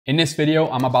In this video,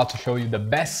 I'm about to show you the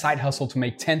best side hustle to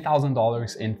make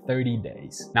 $10,000 in 30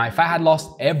 days. Now, if I had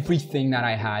lost everything that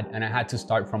I had and I had to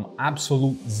start from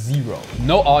absolute zero,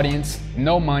 no audience,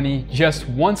 no money, just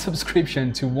one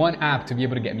subscription to one app to be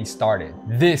able to get me started,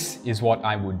 this is what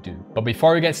I would do. But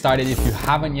before we get started, if you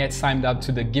haven't yet signed up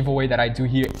to the giveaway that I do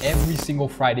here every single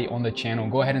Friday on the channel,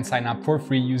 go ahead and sign up for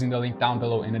free using the link down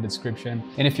below in the description.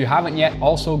 And if you haven't yet,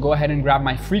 also go ahead and grab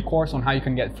my free course on how you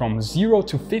can get from zero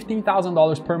to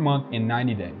 $15,000 per month in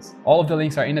 90 days. All of the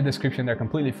links are in the description. They're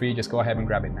completely free. Just go ahead and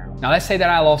grab it now. Now, let's say that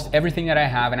I lost everything that I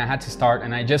have and I had to start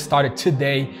and I just started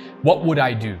today. What would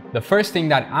I do? The first thing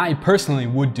that I personally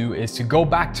would do is to go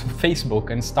back to Facebook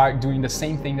and start doing the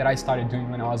same thing that I started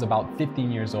doing when I was about 15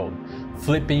 years old,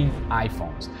 flipping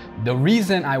iPhones. The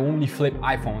reason I only flip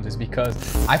iPhones is because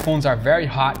iPhones are very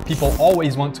hot. People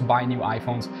always want to buy new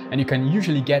iPhones and you can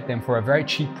usually get them for a very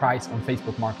cheap price on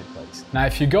Facebook Marketplace. Now,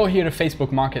 if you go here to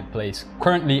Facebook Marketplace,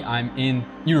 currently I'm in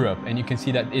Europe and you can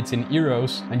see that it's in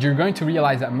euros, and you're going to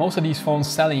realize that most of these phones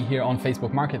selling here on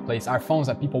Facebook Marketplace are phones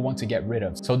that people want to get rid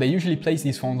of. So they usually place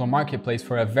these phones on Marketplace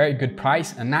for a very good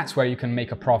price, and that's where you can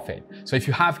make a profit. So if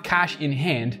you have cash in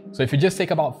hand, so if you just take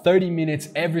about 30 minutes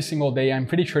every single day, I'm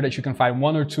pretty sure that you can find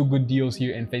one or two good deals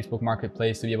here in Facebook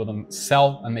Marketplace to be able to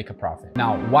sell and make a profit.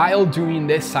 Now, while doing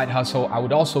this side hustle, I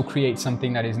would also create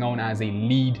something that is known as a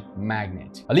lead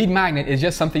magnet. A lead magnet is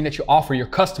just something that you offer your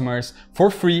customers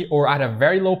for free or at a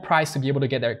very low price to be able to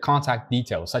get their contact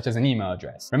details, such as an email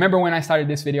address. Remember when I started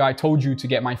this video, I told you to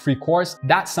get my free course?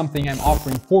 That's something I'm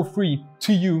offering for free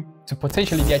to you to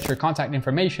potentially get your contact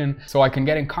information so I can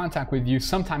get in contact with you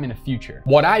sometime in the future.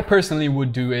 What I personally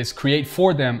would do is create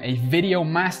for them a video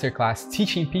masterclass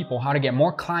teaching people how to get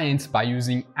more clients by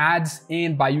using ads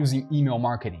and by using email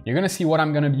marketing. You're gonna see what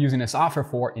I'm gonna be using this offer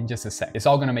for in just a sec. It's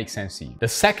all gonna make sense to you. The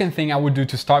second thing I would do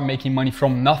to start making money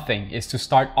from nothing is to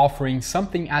start offering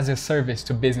something as a service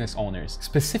to business owners,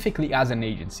 specifically as an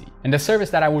agency. And the service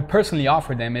that I would personally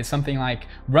offer them is something like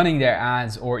running their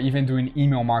ads or even doing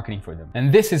email marketing for them.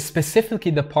 And this is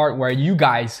specifically the part where you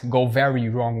guys go very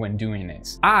wrong when doing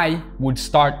this. I would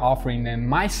start offering them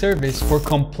my service for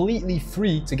completely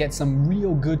free to get some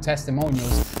real good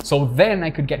testimonials, so then I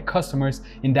could get customers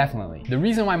indefinitely. The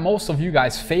reason why most of you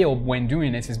guys fail when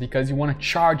doing this is because you want to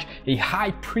charge a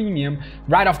high premium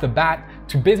right off the bat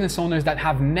to business owners that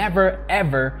have never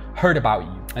ever heard about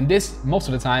you. And this, most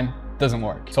of the time, doesn't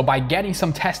work. So by getting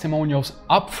some testimonials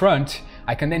up front,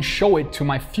 I can then show it to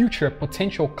my future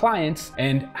potential clients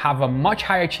and have a much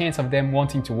higher chance of them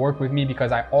wanting to work with me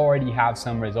because I already have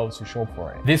some results to show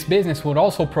for it. This business would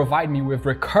also provide me with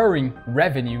recurring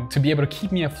revenue to be able to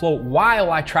keep me afloat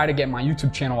while I try to get my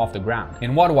YouTube channel off the ground.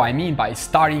 And what do I mean by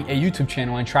starting a YouTube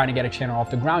channel and trying to get a channel off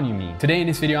the ground? You mean? Today in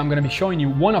this video, I'm going to be showing you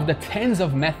one of the tens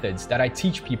of methods that I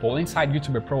teach people inside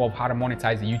YouTuber Pro of how to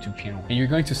monetize a YouTube channel. And you're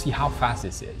going to see how fast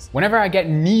this is. Whenever I get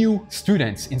new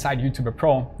students inside YouTuber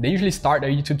Pro, they usually start their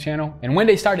YouTube channel, and when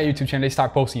they start their YouTube channel, they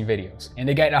start posting videos and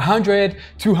they get 100,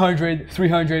 200,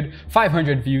 300,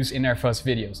 500 views in their first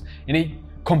videos, and they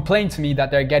complain to me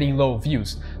that they're getting low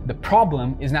views. The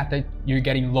problem is not that you're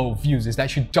getting low views, is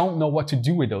that you don't know what to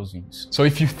do with those views. So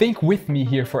if you think with me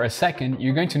here for a second,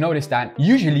 you're going to notice that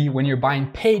usually when you're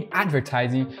buying paid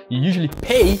advertising, you usually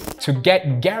pay to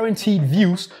get guaranteed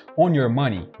views on your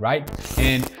money, right?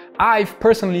 And I've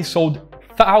personally sold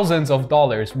thousands of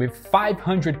dollars with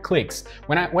 500 clicks.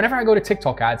 Whenever I go to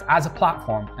TikTok ads as a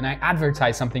platform and I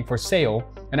advertise something for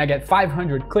sale and I get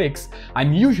 500 clicks,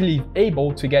 I'm usually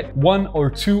able to get 1 or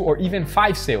 2 or even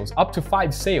 5 sales, up to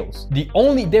 5 sales. The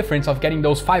only difference of getting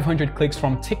those 500 clicks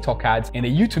from TikTok ads and a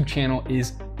YouTube channel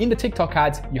is in the TikTok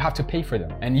ads, you have to pay for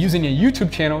them. And using a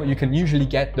YouTube channel, you can usually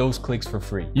get those clicks for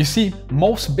free. You see,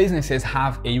 most businesses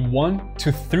have a 1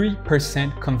 to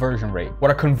 3% conversion rate. What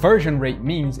a conversion rate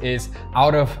means is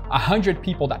out of 100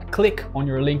 people that click on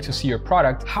your link to see your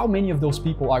product, how many of those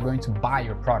people are going to buy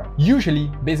your product?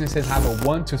 Usually, businesses have a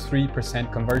 1 to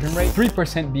 3% conversion rate,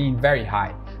 3% being very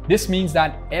high. This means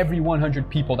that every 100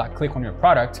 people that click on your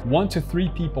product, 1 to 3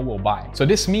 people will buy. So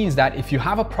this means that if you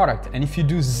have a product and if you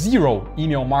do zero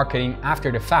email marketing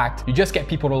after the fact, you just get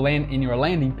people to land in your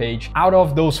landing page. Out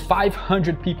of those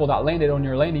 500 people that landed on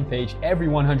your landing page, every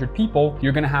 100 people,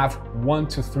 you're gonna have 1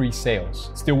 to 3 sales.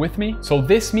 Still with me? So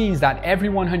this means that every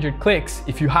 100 clicks,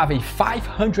 if you have a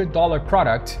 $500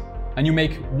 product and you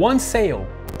make 1 sale,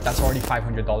 that's already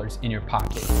 $500 in your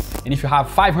pocket. And if you have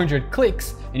 500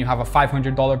 clicks and you have a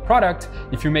 $500 product,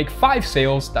 if you make 5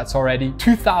 sales, that's already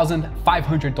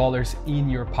 $2,500 in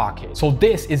your pocket. So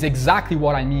this is exactly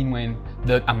what I mean when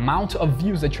The amount of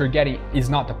views that you're getting is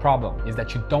not the problem, is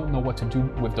that you don't know what to do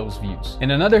with those views.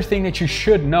 And another thing that you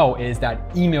should know is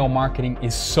that email marketing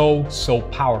is so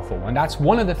powerful. And that's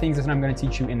one of the things that I'm going to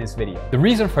teach you in this video. The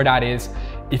reason for that is,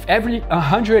 if every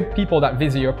 100 people that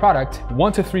visit your product,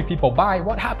 1 to 3 people buy,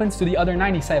 what happens to the other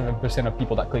 97% of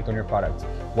people that clicked on your product?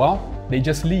 Well, they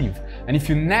just leave. And if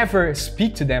you never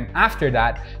speak to them after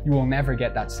that, you will never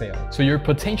get that sale. So you're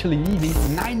potentially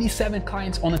leaving 97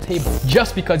 clients on the table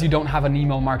just because you don't have an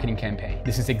email marketing campaign.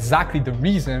 This is exactly the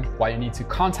reason why you need to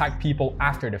contact people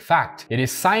after the fact. It is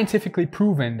scientifically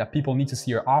proven that people need to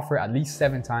see your offer at least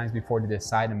 7 times before they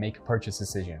decide to make a purchase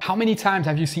decision. How many times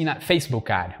have you seen that Facebook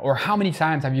ad? Or how many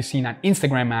times have you seen that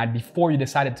Instagram ad before you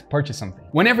decided to purchase something?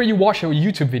 Whenever you watch a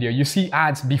YouTube video, you see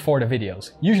ads before the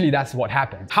videos. Usually that's what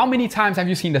happens. How many times have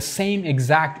you seen the same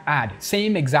exact ad?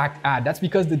 That's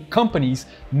because the companies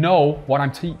know what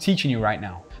I'm teaching you right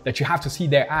now, that you have to see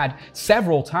their ad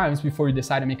several times before you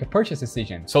decide to make a purchase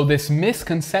decision. So this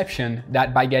misconception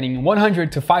that by getting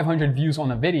 100 to 500 views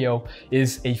on a video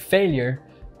is a failure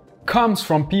comes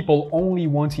from people only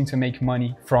wanting to make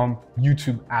money from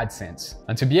YouTube AdSense.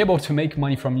 And to be able to make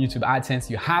money from YouTube AdSense,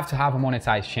 you have to have a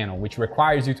monetized channel, which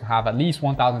requires you to have at least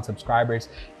 1,000 subscribers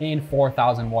and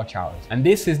 4,000 watch hours. And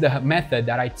this is the method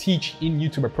that I teach in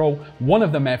YouTuber Pro. One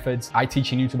of the methods I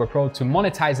teach in YouTuber Pro to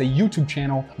monetize a YouTube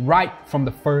channel right from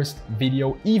the first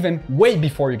video, even way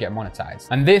before you get monetized.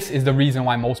 And this is the reason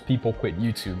why most people quit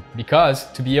YouTube,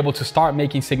 because to be able to start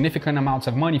making significant amounts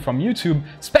of money from YouTube,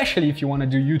 especially if you want to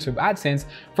do YouTube AdSense,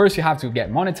 first you have to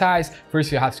get monetized,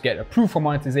 first you have to get approved for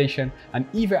monetization, and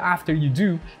even after you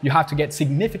do, you have to get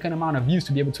significant amount of views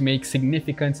to be able to make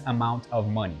significant amount of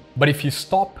money. But if you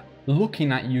stop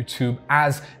looking at YouTube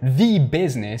as the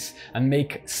business and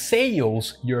make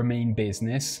sales your main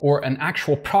business or an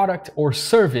actual product or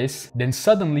service, then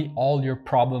suddenly all your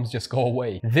problems just go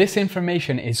away. This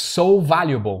information is so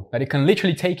valuable that it can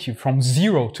literally take you from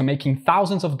zero to making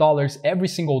thousands of dollars every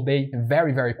single day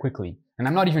very quickly. And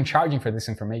I'm not even charging for this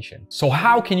information. So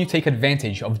how can you take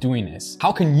advantage of doing this?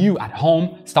 How can you at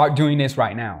home start doing this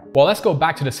right now? Well, let's go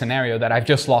back to the scenario that I've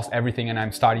just lost everything and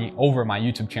I'm starting over my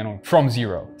YouTube channel from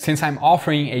zero. Since I'm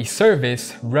offering a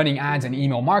service, running ads and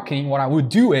email marketing, what I would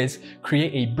do is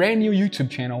create a brand new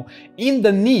YouTube channel in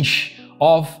the niche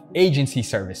of agency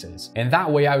services. And that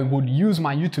way I would use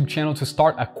my YouTube channel to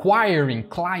start acquiring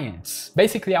clients.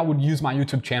 Basically, I would use my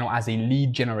YouTube channel as a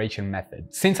lead generation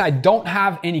method. Since I don't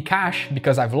have any cash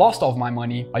because I've lost all of my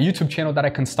money, a YouTube channel that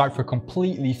I can start for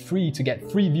completely free to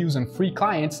get free views and free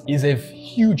clients is a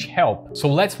huge help.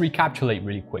 So let's recapitulate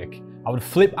really quick. I would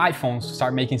flip iPhones to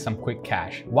start making some quick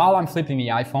cash. While I'm flipping the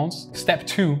iPhones, step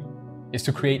 2 is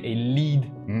to create a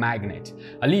lead magnet.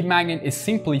 A lead magnet is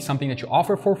simply something that you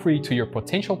offer for free to your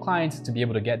potential clients to be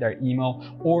able to get their email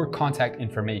or contact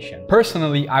information.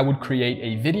 Personally, I would create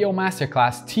a video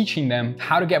masterclass teaching them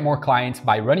how to get more clients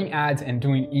by running ads and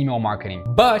doing email marketing.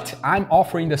 But I'm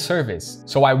offering the service,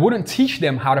 so I wouldn't teach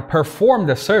them how to perform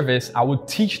the service. I would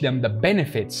teach them the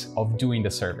benefits of doing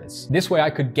the service. This way I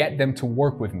could get them to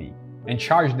work with me and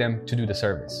charge them to do the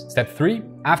service. Step 3,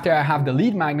 after I have the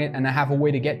lead magnet and I have a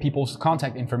way to get people's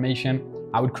contact information,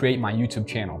 I would create my YouTube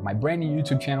channel, my brand new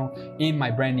YouTube channel in my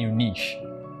brand new niche.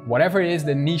 Whatever it is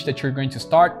the niche that you're going to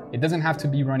start, it doesn't have to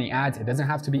be running ads, it doesn't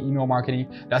have to be email marketing.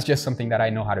 That's just something that I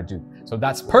know how to do. So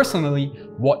that's personally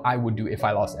what I would do if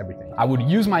I lost everything. I would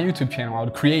use my YouTube channel, I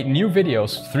would create new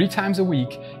videos 3 times a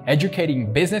week,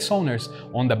 educating business owners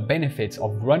on the benefits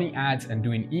of running ads and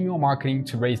doing email marketing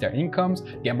to raise their incomes,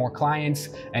 get more clients,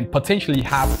 and potentially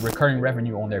have recurring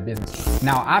revenue on their business.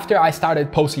 Now, after I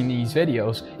started posting these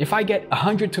videos, if I get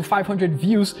 100 to 500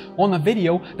 views on a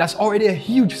video, that's already a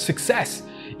huge success.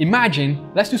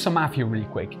 Imagine, let's do some math here really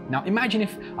quick. Now imagine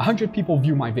if 100 people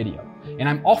view my video and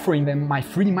I'm offering them my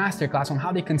free masterclass on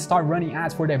how they can start running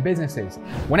ads for their businesses.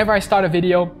 Whenever I start a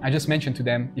video, I just mention to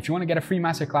them, if you want to get a free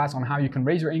masterclass on how you can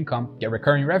raise your income, get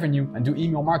recurring revenue, and do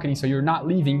email marketing so you're not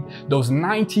leaving those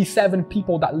 97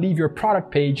 people that leave your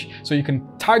product page so you can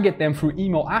target them through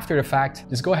email after the fact,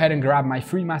 just go ahead and grab my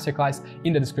free masterclass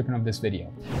in the description of this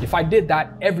video. If I did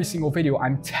that every single video,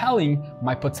 I'm telling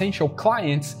my potential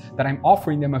clients that I'm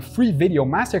offering them a free video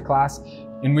masterclass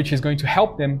in which is going to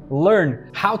help them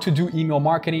learn how to do email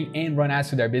marketing and run ads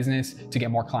to their business to get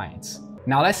more clients.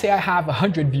 Now, let's say I have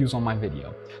 100 views on my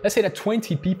video. Let's say that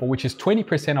 20 people, which is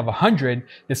 20% of 100,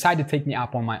 decide to take me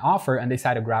up on my offer and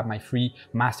decide to grab my free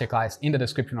masterclass in the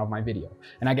description of my video.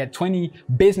 And I get 20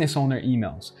 business owner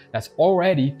emails. That's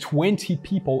already 20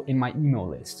 people in my email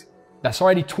list. That's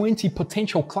already 20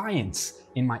 potential clients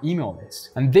in my email list.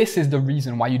 And this is the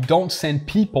reason why you don't send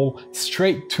people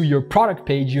straight to your product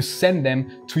page, you send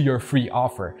them to your free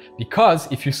offer.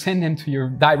 Because if you send them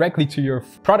directly to your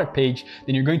product page,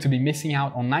 then you're going to be missing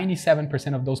out on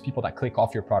 97% of those people that click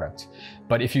off your product.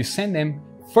 But if you send them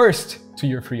first to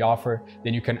your free offer,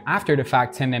 then you can, after the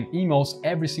fact, send them emails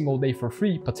every single day for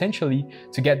free, potentially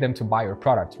to get them to buy your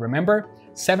product. Remember,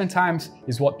 7 times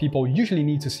is what people usually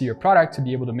need to see your product to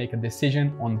be able to make a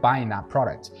decision on buying that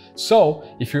product. So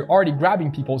if you're already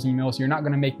grabbing people's emails, you're not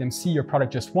going to make them see your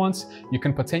product just once. You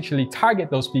can potentially target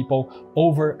those people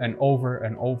over and over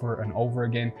and over and over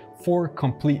again for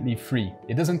completely free.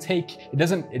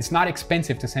 It's not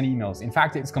expensive to send emails. In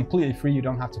fact, it's completely free. You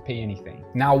don't have to pay anything.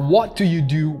 Now, what do you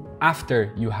do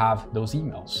after you have those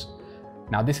emails?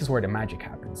 Now, this is where the magic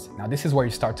happens. Now, this is where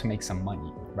you start to make some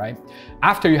money, right?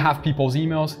 After you have people's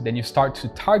emails, then you start to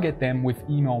target them with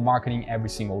email marketing every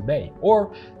single day,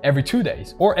 or every 2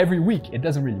 days, or every week. It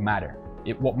doesn't really matter.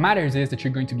 What matters is that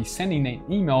you're going to be sending them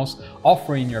emails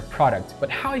offering your product. But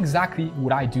how exactly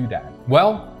would I do that?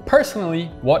 Well, personally,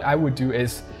 what I would do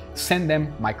is send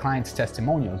them my clients'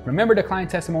 testimonials. Remember the client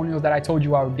testimonials that I told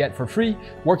you I would get for free,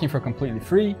 working for completely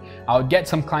free? I would get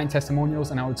some client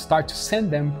testimonials and I would start to send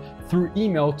them through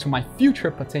email to my future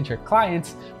potential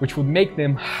clients, which would make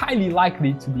them highly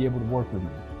likely to be able to work with me.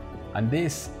 And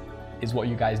this is what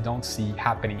you guys don't see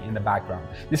happening in the background.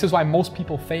 This is why most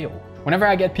people fail. Whenever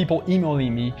I get people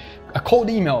emailing me, a cold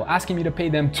email asking me to pay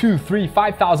them $2,000,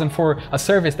 $3,000, $5,000 for a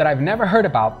service that I've never heard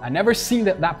about, I never seen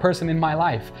that person in my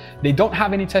life. They don't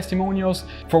have any testimonials.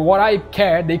 For what I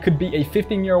care, they could be a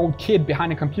 15-year-old kid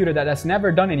behind a computer that has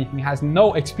never done anything, has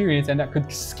no experience, and that could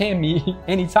scam me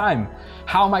anytime.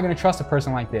 How am I gonna trust a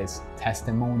person like this?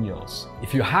 Testimonials.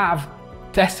 If you have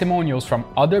testimonials from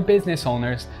other business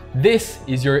owners, this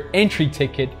is your entry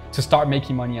ticket to start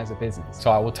making money as a business.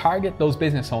 So I will target those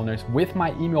business owners with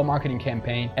my email marketing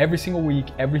campaign every single week,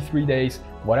 every 3 days,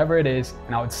 whatever it is,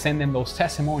 and I would send them those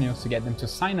testimonials to get them to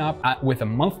sign up with a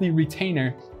monthly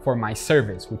retainer for my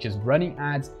service, which is running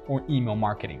ads or email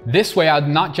marketing. This way, I'd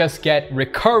not just get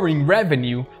recurring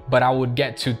revenue, but I would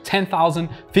get to $10,000,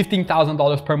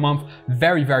 $15,000 per month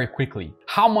very, very quickly.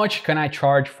 How much can I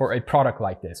charge for a product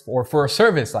like this, or for a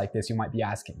service like this, you might be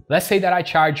asking? Let's say that I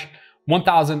charge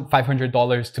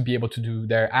 $1,500 to be able to do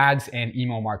their ads and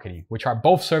email marketing, which are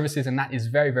both services, and that is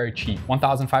very, very cheap.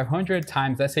 1,500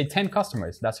 times, let's say 10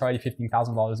 customers, that's already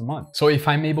 $15,000 a month. So if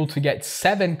I'm able to get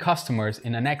 7 customers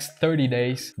in the next 30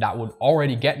 days, that would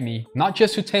already get me not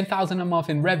just to $10,000 a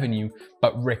month in revenue,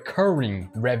 but recurring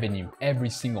revenue every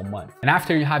single month. And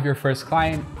after you have your first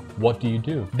client, what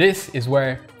do? This is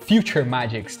where future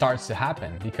magic starts to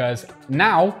happen, because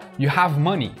now you have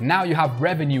money, now you have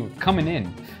revenue coming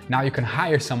in. Now you can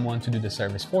hire someone to do the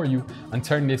service for you and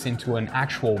turn this into an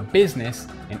actual business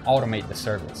and automate the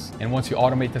service. And once you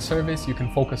automate the service, you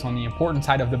can focus on the important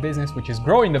side of the business, which is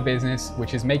growing the business,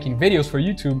 which is making videos for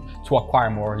YouTube to acquire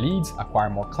more leads, acquire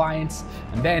more clients,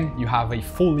 and then you have a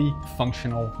fully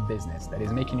functional business that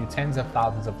is making you tens of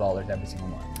thousands of dollars every single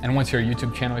month. And once your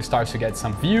YouTube channel starts to get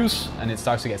some views and it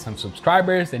starts to get some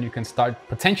subscribers, then you can start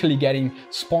potentially getting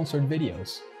sponsored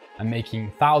videos and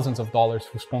making thousands of dollars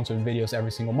for sponsored videos every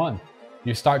single month.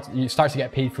 You start to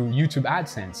get paid through YouTube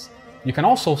AdSense. You can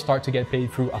also start to get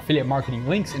paid through affiliate marketing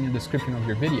links in the description of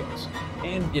your videos.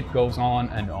 And it goes on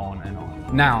and on and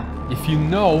on. Now, if you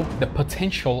know the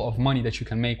potential of money that you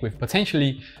can make with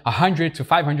potentially 100 to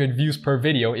 500 views per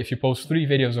video if you post 3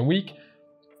 videos a week,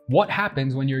 what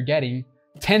happens when you're getting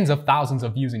tens of thousands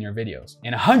of views in your videos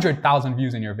and 100,000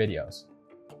 views in your videos?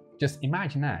 Just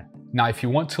imagine that. Now, if you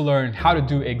want to learn how to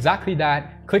do exactly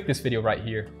that, click this video right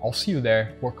here. I'll see you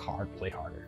there. Work hard, play harder.